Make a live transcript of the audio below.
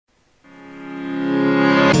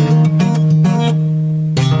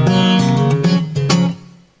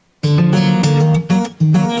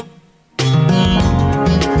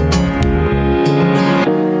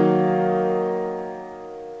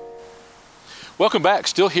Welcome back.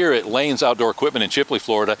 Still here at Lane's Outdoor Equipment in Chipley,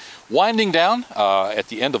 Florida. Winding down at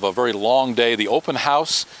the end of a very long day, the open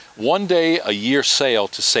house, 1 day a year sale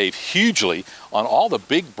to save hugely on all the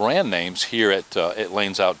big brand names here at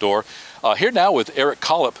Lane's Outdoor. Here now with Erik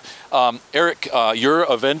Collop. Erik, you're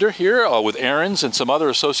a vendor here with Aaron's and some other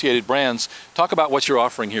associated brands. Talk about what you're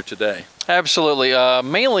offering here today. Absolutely.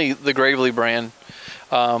 Mainly the Gravely brand.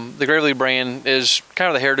 The Gravely brand is kind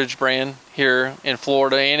of the heritage brand here in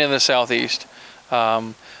Florida and in the Southeast.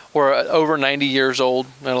 We're over 90 years old,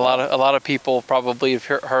 and a lot of people probably have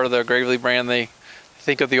heard of the Gravely brand. They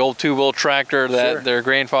think of the old two-wheel tractor that their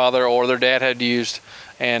grandfather or their dad had used.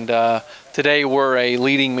 And today we're a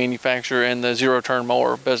leading manufacturer in the zero-turn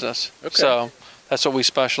mower business. Okay. So that's what we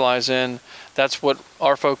specialize in. That's what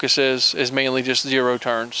our focus is mainly just zero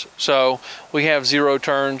turns. So we have zero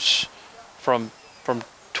turns from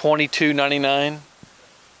 $22.99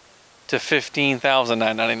 to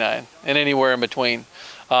 $15,999 and anywhere in between.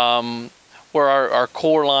 Where our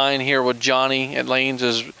core line here with Johnny at Lane's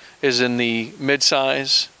is in the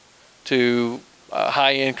mid-size to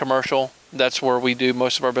high-end commercial. That's where we do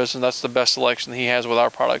most of our business. That's the best selection he has with our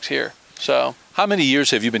products here. So, how many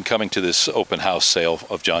years have you been coming to this open house sale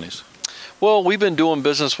of Johnny's? Well, we've been doing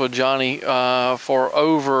business with Johnny for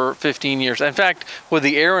over 15 years. In fact, with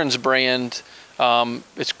the Aaron's brand,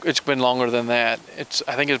 it's been longer than that.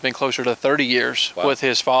 I think it's been closer to 30 years with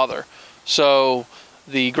his father. So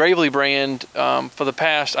the Gravely brand, for the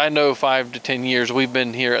past, I know 5 to 10 years, we've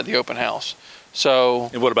been here at the open house. So,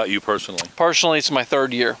 and what about you personally? Personally, it's my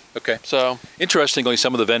 3rd year. Okay. So, interestingly,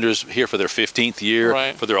 some of the vendors here for their 15th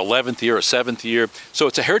year, for their 11th year or 7th year. So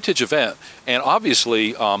it's a heritage event, and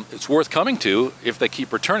obviously it's worth coming to if they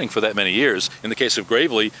keep returning for that many years. In the case of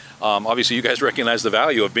Gravely, obviously you guys recognize the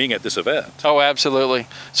value of being at this event. Oh, absolutely.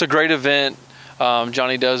 It's a great event.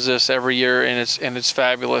 Johnny does this every year, and it's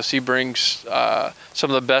fabulous. He brings some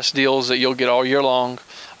of the best deals that you'll get all year long,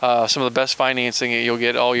 some of the best financing that you'll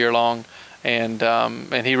get all year long. And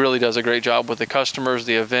he really does a great job with the customers,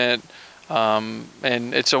 the event, and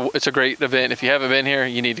it's a great event. If you haven't been here,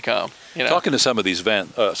 you need to come. You know? Talking to some of these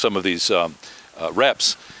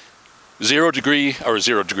reps, 0 degree.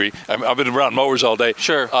 I've been around mowers all day.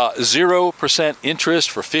 Sure. 0% interest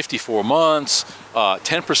for 54 months,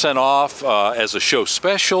 10% off as a show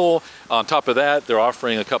special. On top of that, they're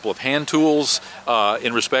offering a couple of hand tools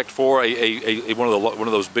in respect for one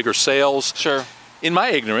of those bigger sales. Sure. In my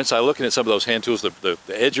ignorance, I looking at some of those hand tools, the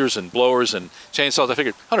edgers and blowers and chainsaws, I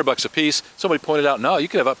figured $100 a piece. Somebody pointed out, no, you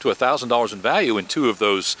could have up to $1,000 in value in 2 of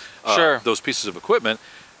those those pieces of equipment.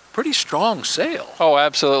 Pretty strong sale. Oh,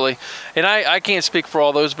 absolutely. And I can't speak for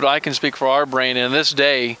all those, but I can speak for our brand. And this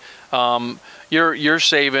day, you're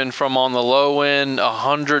saving from on the low end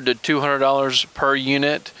 $100 to $200 per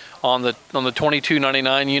unit on the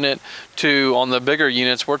 $22.99 unit to on the bigger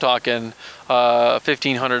units we're talking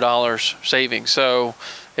 $1,500 savings. So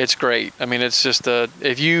it's great. I mean, it's just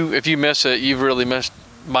if you miss it, you've really missed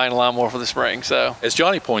buying a lawnmower for the spring. So, as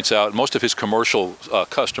Johnny points out, most of his commercial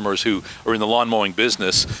customers who are in the lawn mowing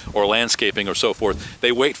business or landscaping or so forth,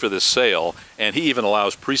 they wait for this sale, and he even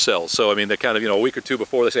allows pre-sales. So I mean, they kind of, a week or 2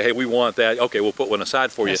 before, they say, hey, we want that. Okay, we'll put one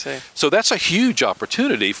aside for you. So that's a huge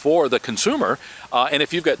opportunity for the consumer. And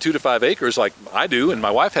if you've got 2 to 5 acres like I do, and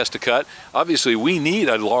my wife has to cut, obviously we need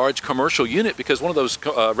a large commercial unit because one of those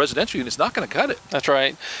residential units is not going to cut it. That's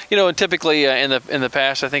right. And typically in the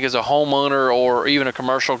past, I think as a homeowner or even a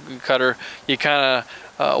commercial cutter, you kind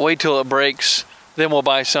of wait till it breaks, then we'll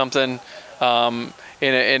buy something.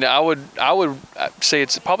 And I would say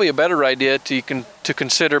it's probably a better idea to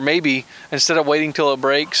consider, maybe instead of waiting till it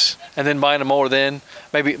breaks and then buying a mower, then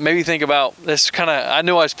maybe think about this. I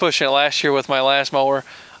knew I was pushing it last year with my last mower.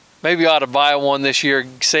 Maybe you ought to buy one this year,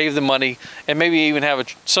 save the money, and maybe even have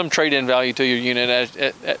some trade-in value to your unit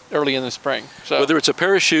at early in the spring. So, whether it's a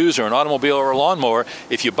pair of shoes or an automobile or a lawnmower,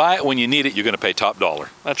 if you buy it when you need it, you're going to pay top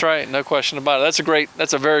dollar. That's right, no question about it.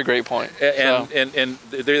 That's a very great point. And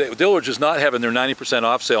Dillard's is not having their 90%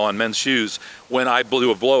 off sale on men's shoes when I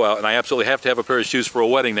do a blowout and I absolutely have to have a pair of shoes for a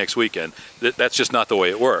wedding next weekend. That's just not the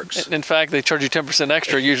way it works. In fact, they charge you 10%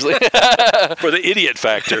 extra usually. For the idiot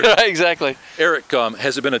factor. Right, exactly. Erik,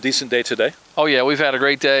 has it been a decent day today? Oh yeah, we've had a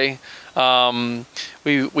great day.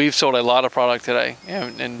 We've sold a lot of product today,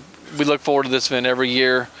 and we look forward to this event every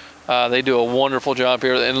year. They do a wonderful job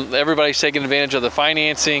here, and everybody's taking advantage of the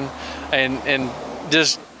financing, and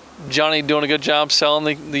just Johnny doing a good job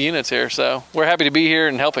selling the units here. So we're happy to be here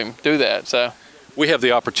and help him do that. So we have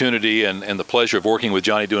the opportunity and the pleasure of working with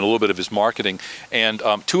Johnny, doing a little bit of his marketing. And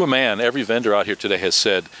to a man, every vendor out here today has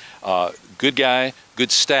said, good guy,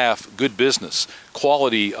 good staff, good business,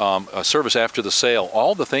 quality service after the sale,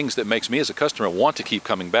 all the things that makes me as a customer want to keep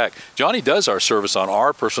coming back. Johnny does our service on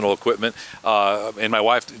our personal equipment, and my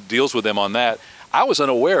wife deals with them on that. I was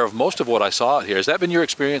unaware of most of what I saw out here. Has that been your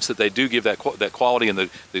experience, that they do give that quality and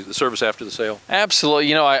the service after the sale? Absolutely.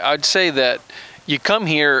 You know, I'd say that you come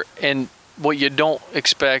here and what you don't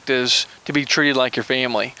expect is to be treated like your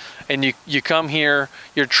family. And you come here,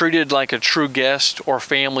 you're treated like a true guest or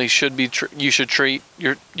family should be. You should treat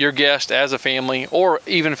your guest as a family, or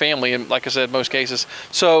even family, and like I said, most cases.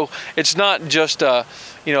 So it's not just a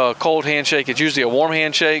cold handshake. It's usually a warm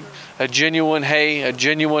handshake, a genuine hey, a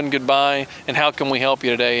genuine goodbye, and how can we help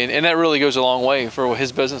you today? And that really goes a long way for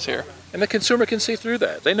his business here. And the consumer can see through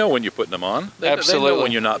that. They know when you're putting them on. Absolutely. They know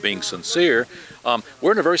when you're not being sincere.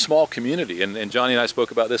 We're in a very small community, and Johnny and I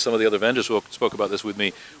spoke about this. Some of the other vendors spoke about this with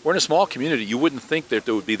me. We're in a small community. You wouldn't think that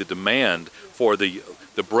there would be the demand for the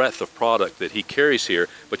breadth of product that he carries here,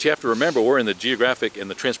 but you have to remember we're in the geographic and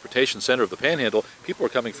the transportation center of the Panhandle. People are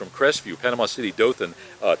coming from Crestview, Panama City, Dothan,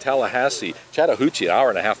 Tallahassee, Chattahoochee, an hour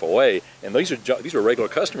and a half away, and these are regular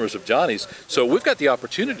customers of Johnny's. So we've got the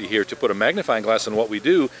opportunity here to put a magnifying glass on what we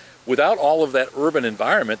do without all of that urban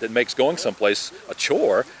environment that makes going someplace a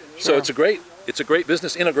chore. Sure. So it's a great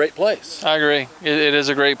business in a great place. I agree. It is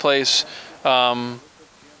a great place.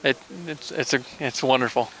 It's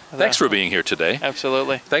wonderful. Thanks for being here today.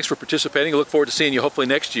 Absolutely. Thanks for participating. I look forward to seeing you hopefully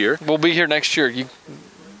next year. We'll be here next year.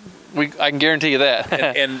 I can guarantee you that.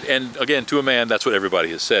 and again, to a man, that's what everybody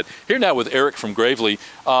has said. Here now with Erik from Gravely.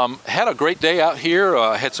 Had a great day out here.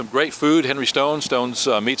 Had some great food. Henry Stone's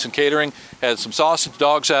Meats and Catering. Had some sausage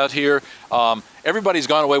dogs out here. Everybody's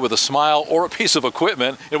gone away with a smile or a piece of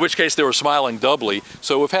equipment, in which case they were smiling doubly.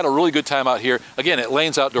 So we've had a really good time out here. Again, at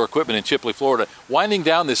Lane's Outdoor Equipment in Chipley, Florida. Winding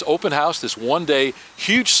down this open house, this one-day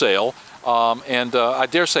huge sale. I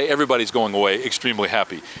dare say everybody's going away extremely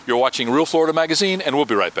happy. You're watching Real Florida Magazine, and we'll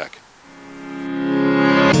be right back.